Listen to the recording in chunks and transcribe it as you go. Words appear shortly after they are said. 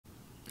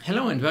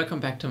Hello and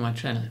welcome back to my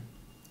channel.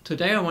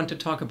 Today I want to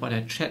talk about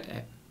a chat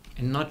app,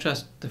 and not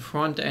just the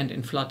front end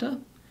in Flutter,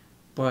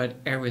 but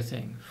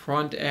everything.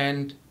 Front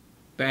end,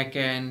 back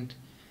end,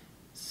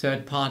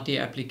 third-party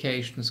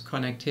applications,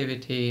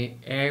 connectivity,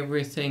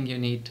 everything you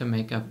need to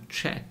make a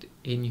chat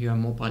in your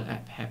mobile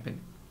app happen.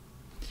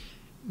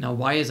 Now,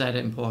 why is that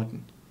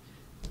important?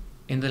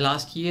 In the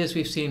last years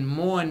we've seen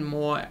more and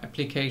more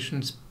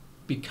applications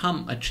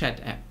become a chat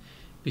app,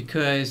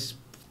 because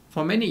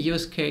for many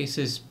use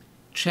cases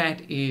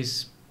chat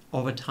is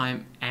over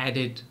time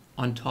added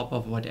on top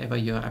of whatever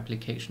your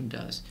application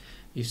does.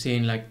 You've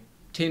seen like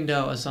Tinder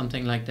or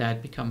something like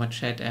that become a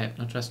chat app,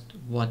 not just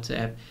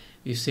WhatsApp.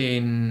 We've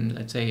seen,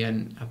 let's say,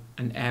 an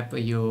app where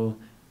you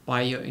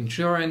buy your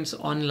insurance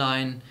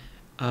online,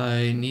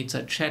 needs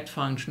a chat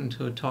function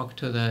to talk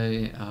to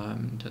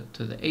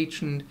the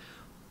agent,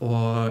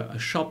 or a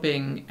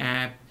shopping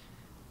app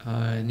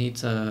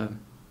needs a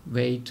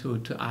way to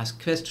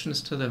ask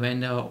questions to the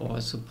vendor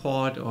or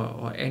support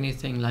or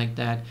anything like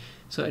that.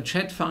 So a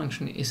chat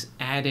function is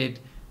added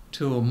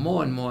to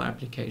more and more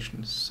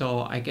applications. So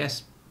I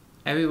guess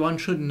everyone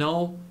should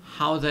know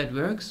how that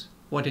works,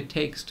 what it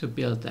takes to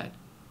build that.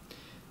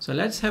 So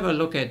let's have a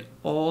look at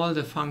all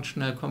the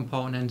functional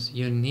components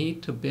you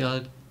need to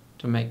build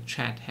to make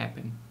chat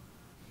happen.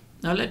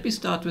 Now let me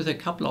start with a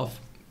couple of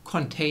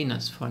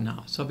containers for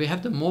now. So we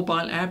have the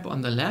mobile app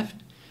on the left.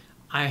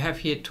 I have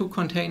here two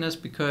containers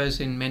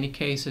because in many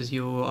cases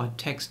you are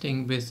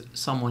texting with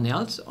someone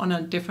else on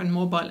a different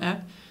mobile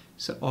app.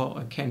 So,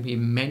 or it can be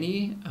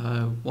many,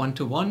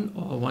 one-to-one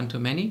or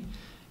one-to-many,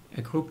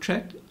 a group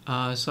chat.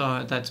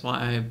 So that's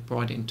why I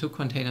brought in two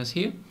containers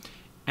here.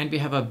 And we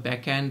have a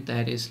backend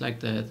that is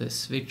like the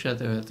switcher,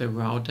 the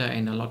router,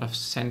 and a lot of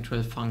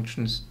central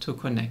functions to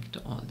connect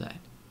all that.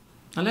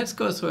 Now let's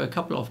go through a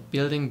couple of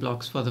building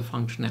blocks for the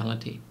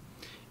functionality.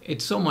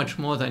 It's so much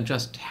more than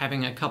just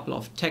having a couple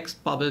of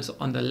text bubbles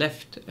on the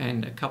left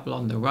and a couple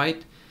on the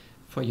right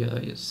for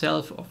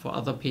yourself or for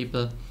other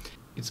people.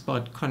 It's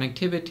about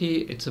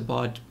connectivity, it's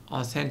about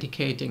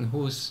authenticating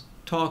who's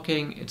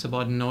talking, it's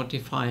about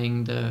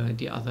notifying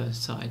the other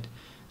side.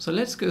 So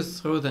let's go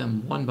through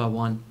them one by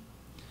one.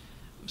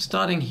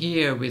 Starting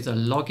here with a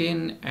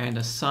login and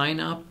a sign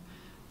up.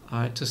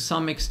 To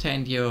some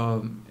extent,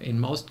 in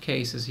most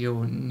cases,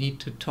 you need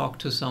to talk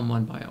to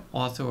someone by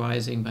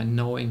authorizing, by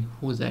knowing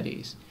who that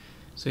is.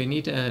 So you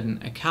need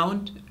an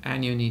account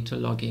and you need to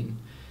log in.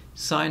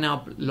 Sign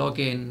up,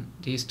 login,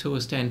 these two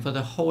stand for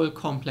the whole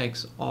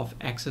complex of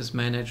access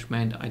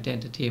management,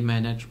 identity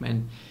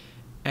management.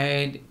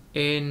 And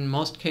in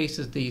most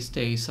cases these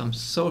days, some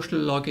social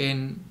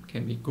login,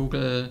 can be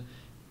Google,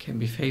 can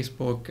be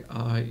Facebook,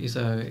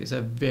 is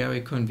a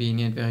very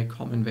convenient, very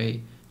common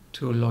way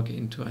to log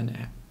into an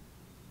app.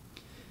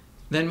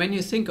 Then when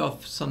you think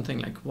of something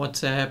like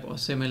WhatsApp or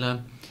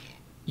similar,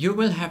 you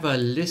will have a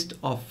list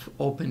of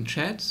open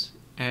chats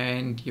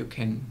and you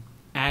can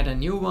add a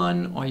new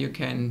one or you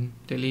can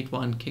delete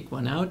one, kick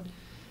one out.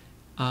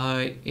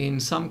 In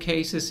some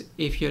cases,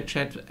 if your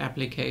chat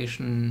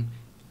application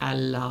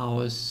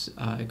allows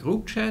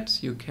group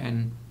chats, you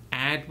can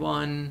add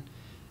one,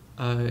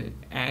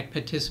 add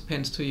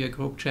participants to your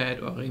group chat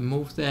or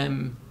remove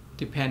them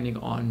depending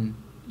on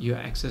your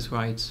access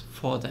rights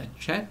for that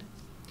chat.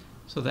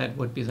 So that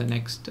would be the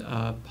next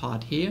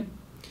part here.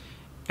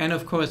 And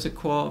of course, the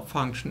core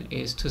function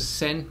is to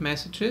send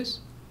messages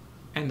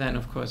and then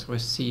of course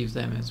receive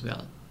them as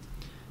well.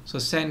 So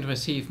send,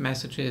 receive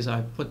messages,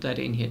 I put that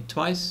in here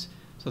twice.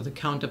 So the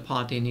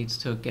counterparty needs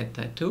to get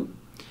that too.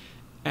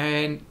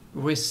 And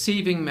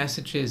receiving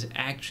messages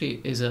actually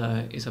is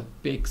a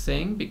big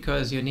thing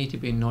because you need to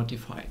be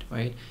notified,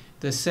 right?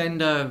 The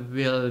sender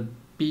will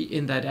be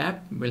in that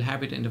app, will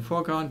have it in the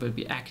foreground, will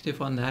be active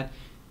on that.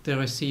 The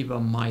receiver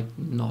might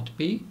not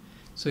be,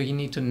 so you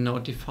need to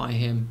notify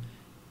him,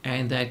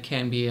 and that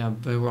can be a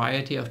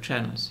variety of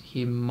channels.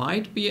 He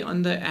might be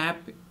on the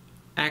app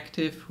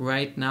active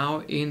right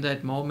now in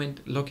that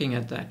moment looking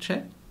at that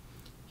chat.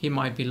 He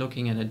might be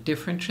looking at a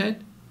different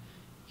chat.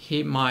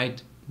 He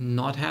might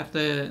not have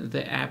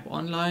the app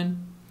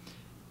online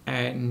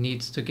and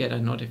needs to get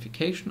a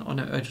notification on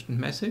an urgent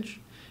message,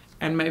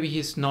 and maybe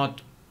he's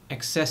not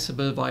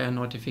accessible via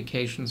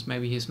notifications,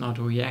 maybe he's not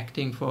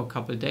reacting for a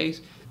couple of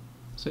days.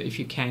 So if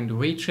you can't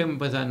reach him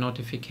with a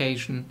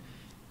notification,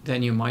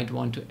 then you might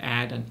want to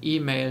add an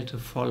email to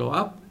follow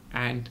up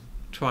and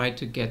try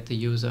to get the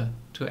user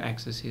to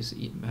access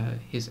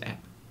his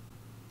app.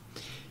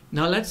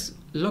 Now let's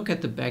look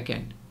at the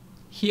backend.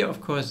 Here,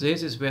 of course,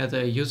 this is where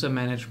the user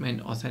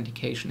management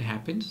authentication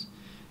happens.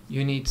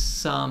 You need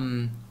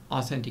some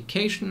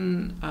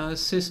authentication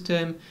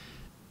system.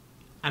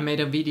 I made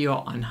a video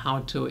on how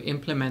to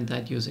implement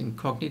that using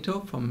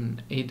Cognito from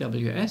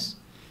AWS.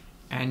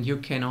 And you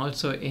can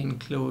also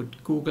include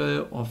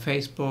Google or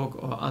Facebook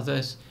or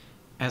others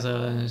as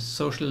a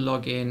social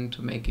login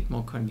to make it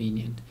more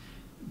convenient.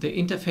 The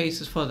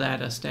interfaces for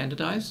that are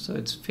standardized, so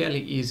it's fairly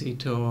easy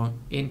to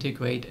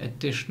integrate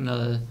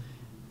additional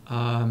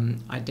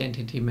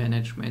identity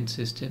management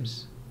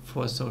systems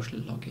for social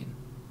login.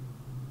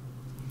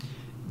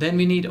 Then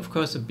we need, of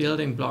course, a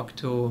building block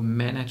to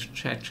manage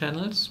chat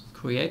channels.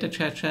 Create a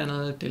chat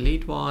channel,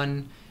 delete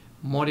one,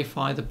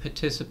 modify the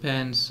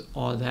participants,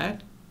 all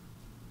that.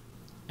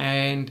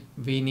 And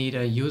we need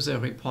a user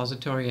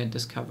repository and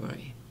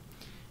discovery.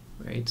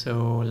 Right,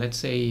 so let's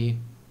say,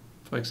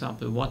 for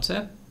example,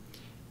 WhatsApp.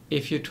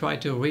 If you try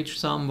to reach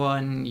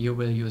someone, you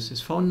will use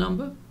his phone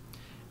number,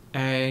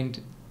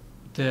 and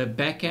the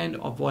backend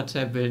of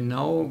WhatsApp will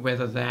know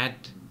whether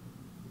that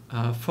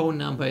phone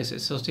number is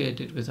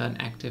associated with an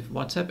active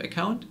WhatsApp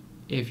account.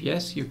 If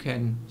yes, you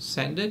can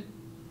send it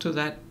to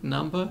that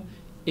number.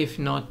 If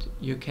not,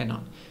 you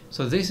cannot.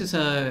 So this is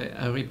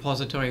a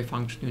repository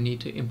function you need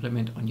to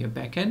implement on your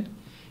backend,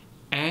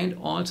 and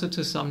also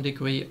to some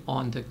degree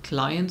on the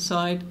client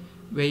side,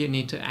 where you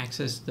need to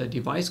access the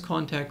device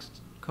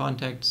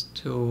contacts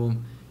to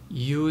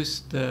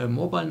use the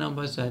mobile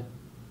numbers that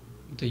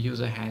the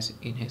user has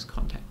in his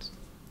contacts,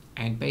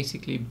 and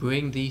basically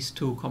bring these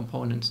two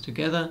components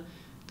together,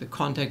 the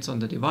contacts on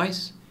the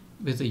device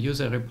with the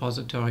user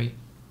repository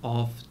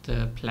of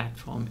the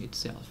platform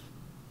itself.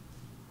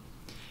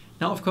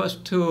 Now, of course,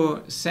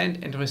 to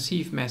send and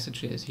receive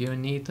messages, you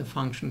need the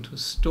function to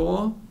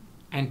store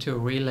and to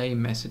relay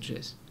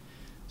messages.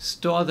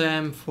 Store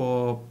them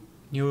for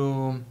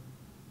new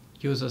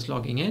users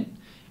logging in,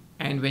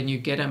 and when you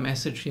get a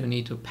message, you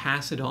need to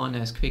pass it on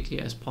as quickly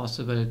as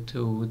possible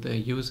to the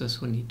users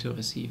who need to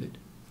receive it.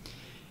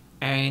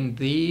 And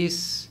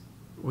these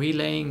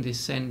relaying, this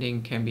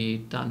sending can be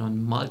done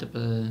on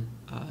multiple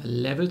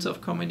levels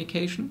of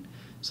communication.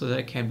 So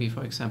that can be,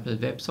 for example,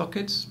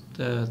 WebSockets,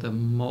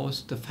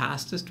 the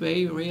fastest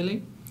way,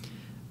 really.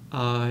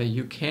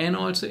 You can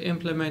also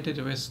implement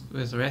it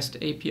with REST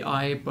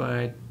API,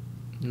 but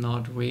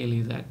not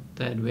really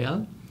that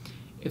well.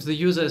 If the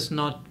user is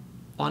not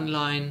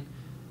online,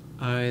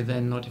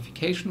 then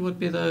notification would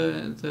be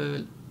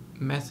the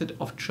method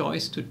of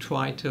choice to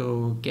try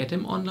to get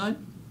him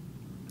online.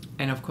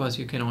 And of course,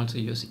 you can also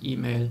use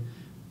email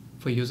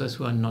for users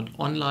who are not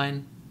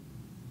online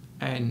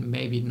and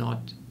maybe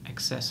not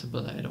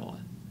accessible at all.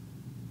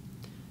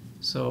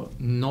 So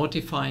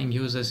notifying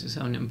users is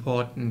an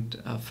important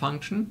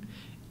function.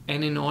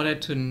 And in order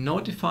to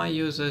notify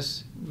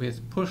users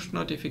with push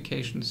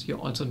notifications, you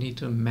also need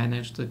to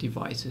manage the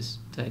devices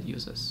that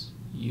users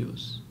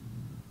use.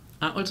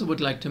 I also would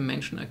like to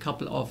mention a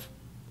couple of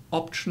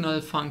optional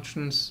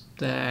functions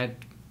that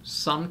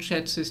some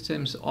chat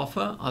systems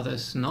offer,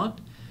 others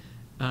not,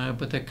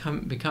 but they're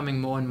becoming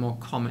more and more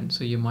common,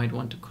 so you might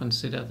want to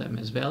consider them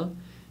as well.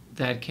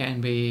 That can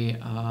be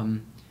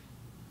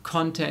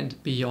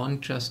content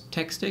beyond just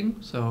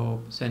texting,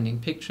 so sending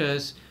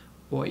pictures,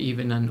 or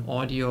even an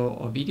audio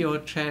or video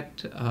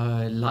chat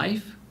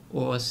live,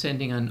 or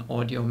sending an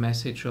audio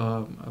message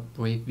or a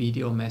brief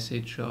video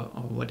message or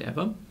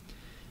whatever.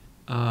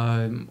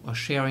 Or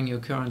sharing your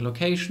current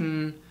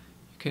location.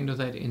 You can do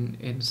that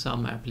in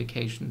some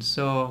applications.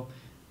 So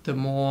the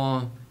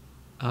more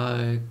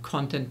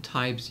content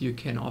types you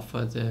can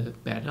offer, the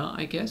better,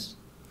 I guess.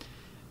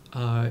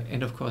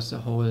 And of course, the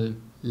whole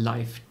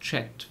live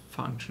chat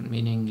function,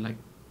 meaning like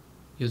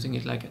using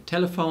it like a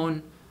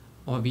telephone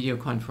or video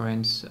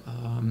conference,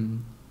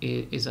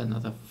 is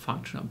another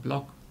functional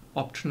block,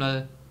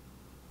 optional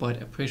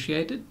but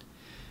appreciated.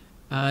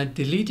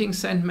 Deleting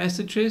sent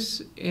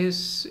messages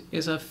is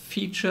a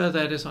feature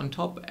that is on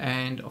top,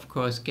 and of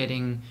course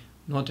getting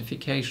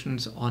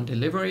notifications on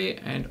delivery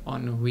and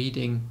on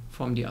reading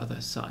from the other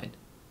side.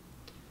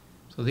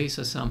 So these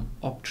are some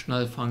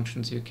optional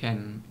functions you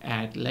can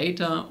add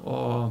later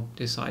or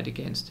decide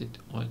against it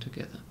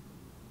altogether.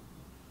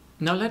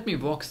 Now let me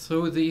walk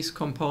through these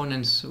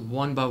components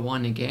one by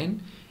one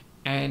again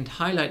and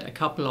highlight a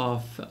couple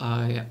of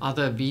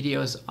other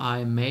videos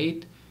I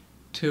made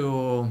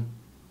to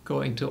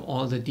go into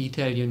all the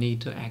detail you need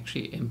to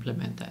actually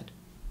implement that.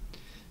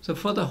 So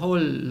for the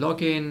whole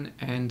login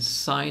and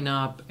sign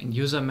up and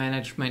user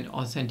management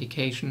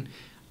authentication,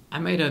 I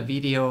made a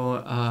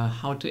video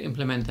how to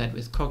implement that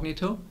with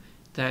Cognito.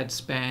 That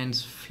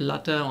spans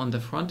Flutter on the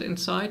front end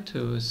side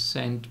to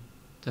send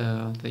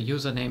the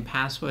username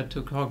password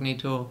to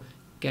Cognito,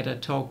 get a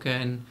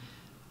token,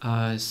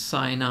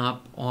 sign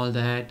up, all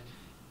that,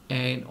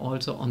 and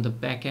also on the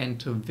back end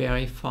to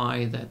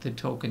verify that the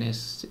token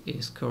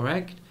is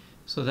correct.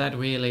 So that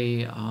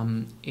really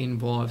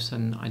involves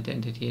an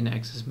identity and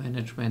access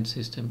management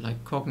system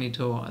like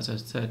Cognito as a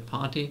third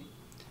party.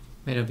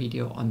 Made a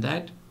video on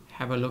that.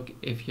 Have a look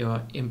if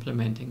you're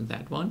implementing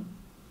that one.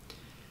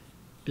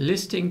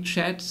 Listing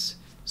chats.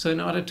 So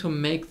in order to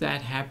make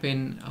that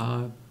happen,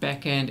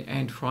 backend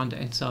and front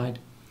end side,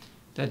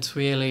 that's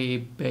really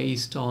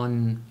based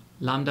on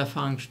Lambda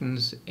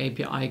functions,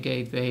 API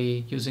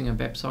gateway, using a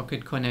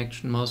WebSocket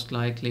connection most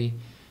likely,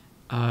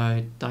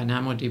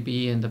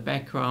 DynamoDB in the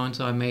background.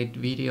 So I made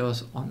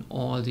videos on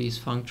all these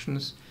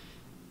functions,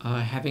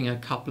 having a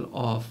couple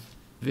of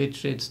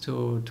widgets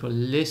to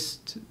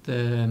list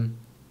the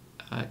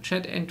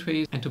chat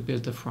entries and to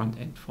build the front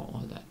end for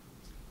all that.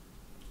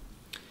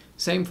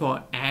 Same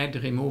for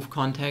add, remove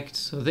contacts.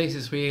 So this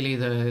is really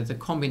the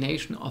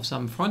combination of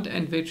some front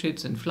end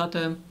widgets in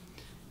Flutter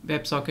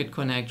WebSocket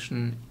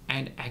connection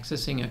and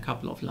accessing a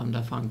couple of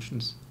Lambda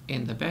functions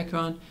in the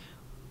background,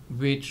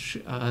 which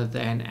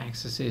then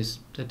accesses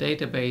the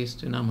database,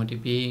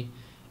 DynamoDB,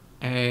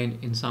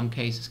 and in some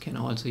cases can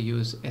also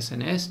use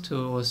SNS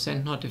to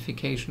send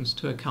notifications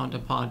to a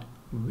counterpart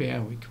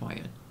where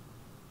required.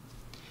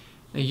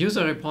 A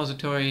user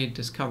repository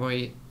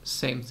discovery,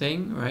 same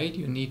thing, right?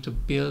 You need to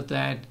build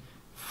that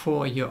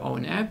for your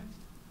own app.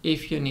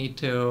 If you need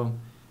to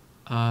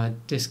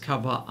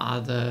discover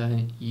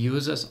other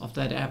users of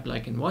that app,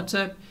 like in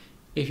WhatsApp,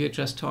 if you're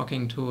just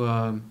talking to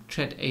a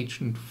chat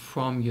agent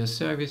from your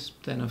service,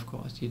 then of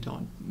course you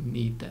don't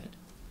need that.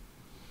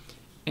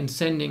 And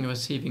sending,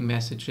 receiving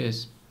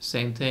messages,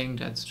 same thing.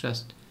 That's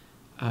just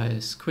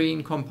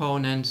screen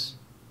components,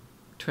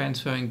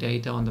 transferring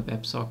data on the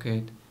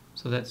WebSocket.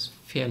 So that's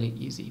fairly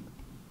easy.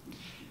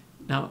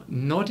 Now,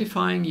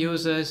 notifying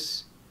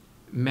users,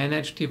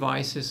 manage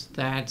devices,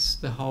 that's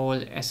the whole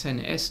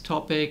SNS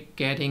topic,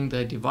 getting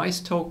the device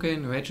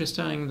token,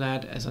 registering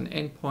that as an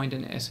endpoint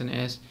in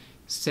SNS,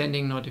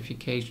 sending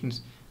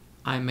notifications.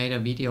 I made a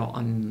video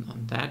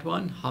on that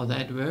one, how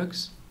that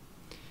works.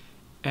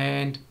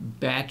 And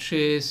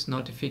batches,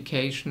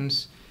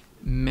 notifications,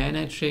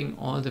 managing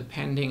all the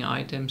pending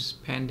items,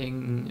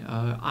 pending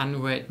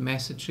unread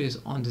messages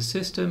on the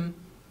system,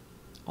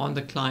 on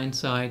the client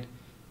side.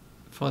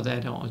 For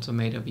that I also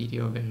made a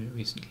video very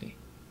recently.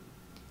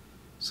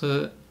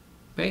 So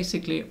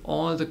basically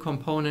all the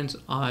components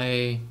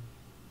I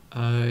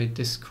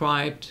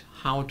described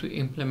how to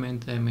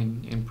implement them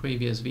in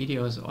previous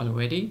videos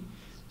already.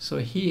 So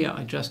here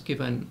I just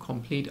give a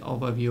complete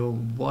overview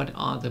of what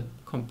are the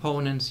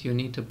components you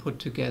need to put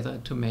together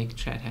to make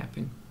chat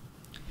happen.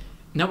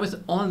 Now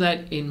with all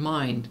that in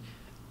mind,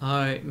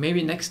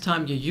 maybe next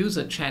time you use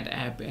a chat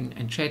app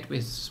and chat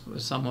with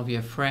some of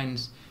your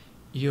friends,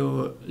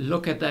 you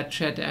look at that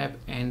chat app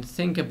and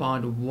think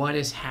about what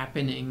is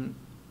happening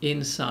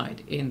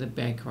inside, in the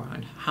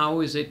background. How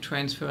is it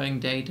transferring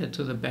data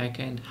to the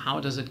backend? How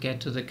does it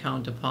get to the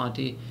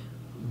counterparty?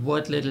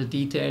 What little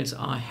details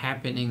are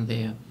happening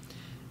there?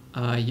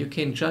 You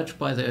can judge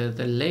by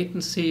the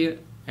latency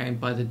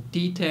and by the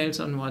details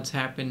on what's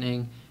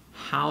happening,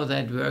 how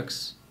that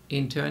works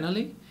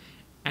internally.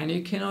 And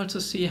you can also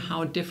see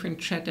how different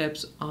chat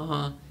apps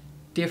are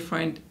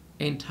different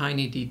in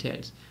tiny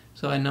details.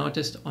 So I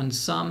noticed on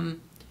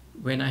some,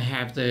 when I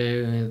have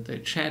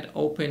the chat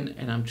open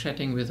and I'm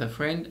chatting with a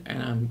friend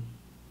and I'm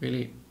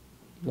really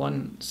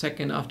 1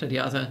 second after the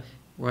other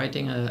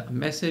writing a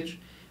message,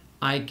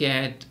 I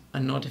get a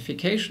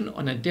notification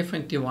on a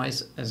different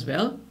device as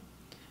well,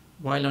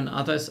 while on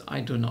others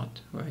I do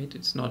not, right?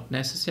 It's not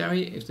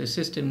necessary. If the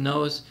system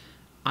knows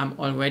I'm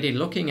already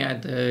looking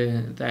at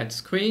that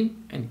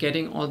screen and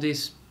getting all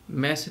these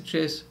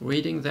messages,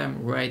 reading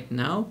them right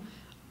now,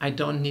 I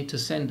don't need to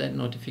send that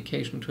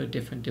notification to a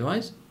different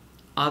device.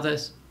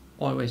 Others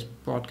always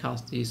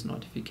broadcast these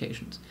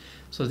notifications.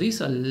 So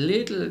these are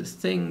little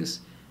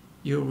things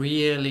you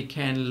really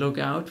can look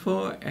out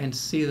for and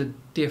see the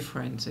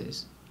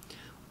differences.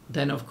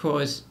 Then of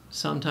course,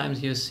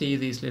 sometimes you see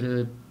these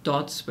little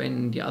dots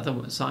when the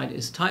other side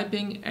is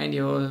typing and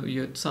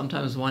you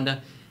sometimes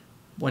wonder,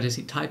 what is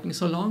he typing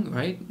so long,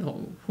 right?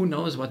 No, who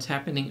knows what's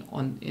happening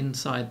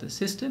inside the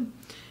system?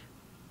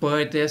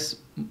 But there's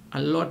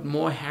a lot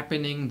more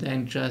happening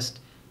than just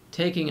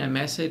taking a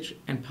message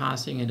and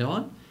passing it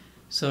on.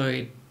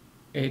 So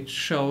it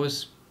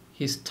shows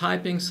he's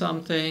typing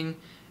something,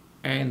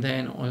 and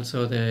then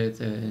also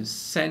the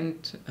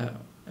send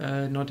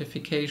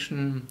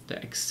notification,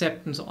 the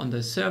acceptance on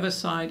the server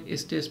side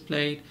is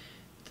displayed,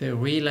 the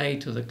relay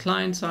to the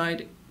client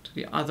side, to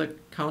the other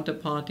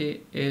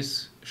counterparty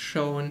is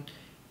shown,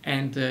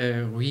 and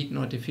the read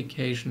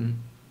notification,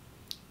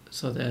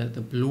 so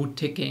the blue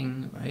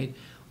ticking, right?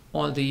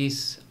 All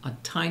these are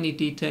tiny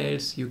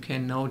details you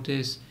can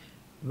notice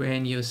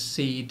when you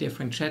see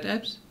different chat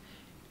apps.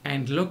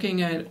 And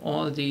looking at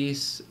all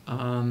these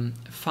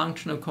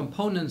functional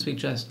components we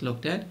just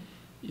looked at,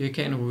 you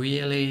can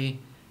really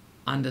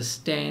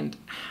understand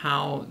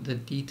how the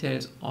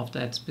details of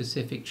that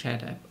specific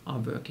chat app are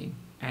working.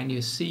 And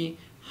you see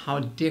how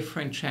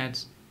different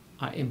chats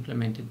are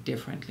implemented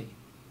differently.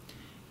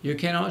 You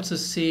can also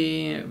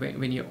see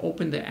when you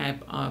open the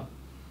app up,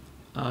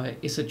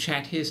 is a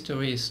chat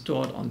history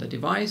stored on the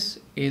device?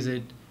 Is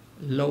it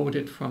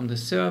loaded from the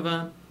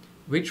server?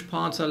 Which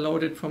parts are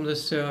loaded from the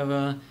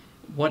server?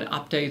 What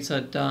updates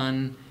are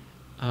done?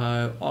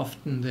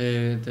 Often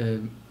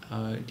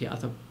the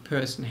other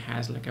person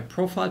has like a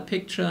profile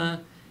picture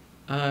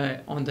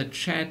on the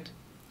chat.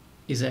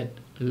 Is it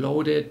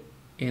loaded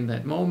in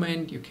that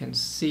moment? You can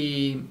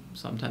see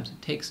sometimes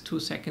it takes 2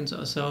 seconds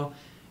or so.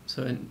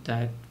 So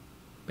that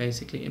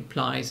basically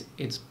implies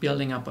it's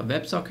building up a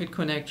WebSocket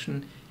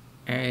connection.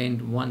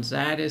 And once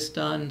that is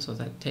done, so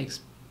that takes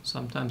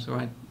sometimes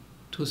around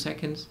 2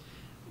 seconds.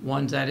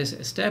 Once that is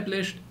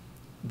established,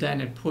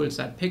 then it pulls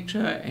that picture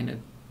and it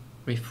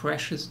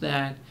refreshes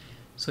that.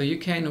 So you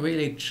can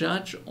really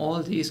judge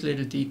all these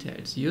little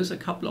details. Use a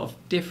couple of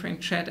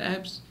different chat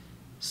apps,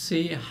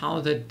 see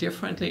how they're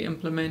differently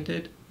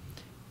implemented,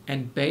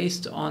 and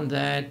based on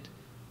that,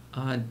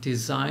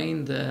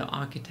 design the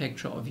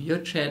architecture of your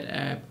chat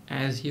app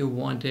as you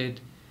want it,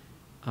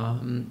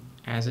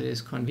 as it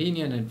is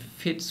convenient and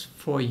fits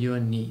for your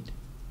need.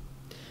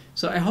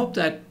 So I hope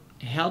that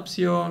helps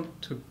you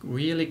to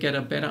really get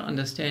a better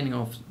understanding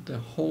of the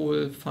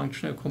whole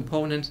functional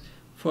components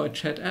for a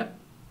chat app.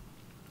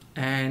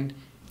 And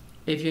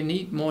if you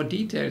need more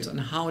details on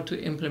how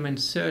to implement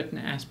certain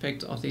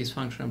aspects of these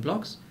functional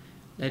blocks,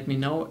 let me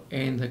know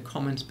in the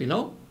comments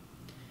below,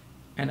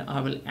 and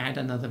I will add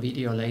another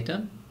video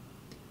later.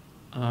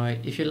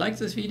 If you like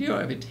this video,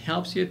 if it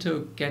helps you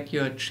to get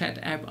your chat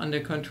app under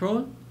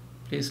control,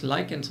 please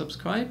like and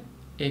subscribe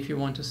if you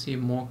want to see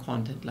more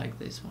content like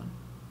this one.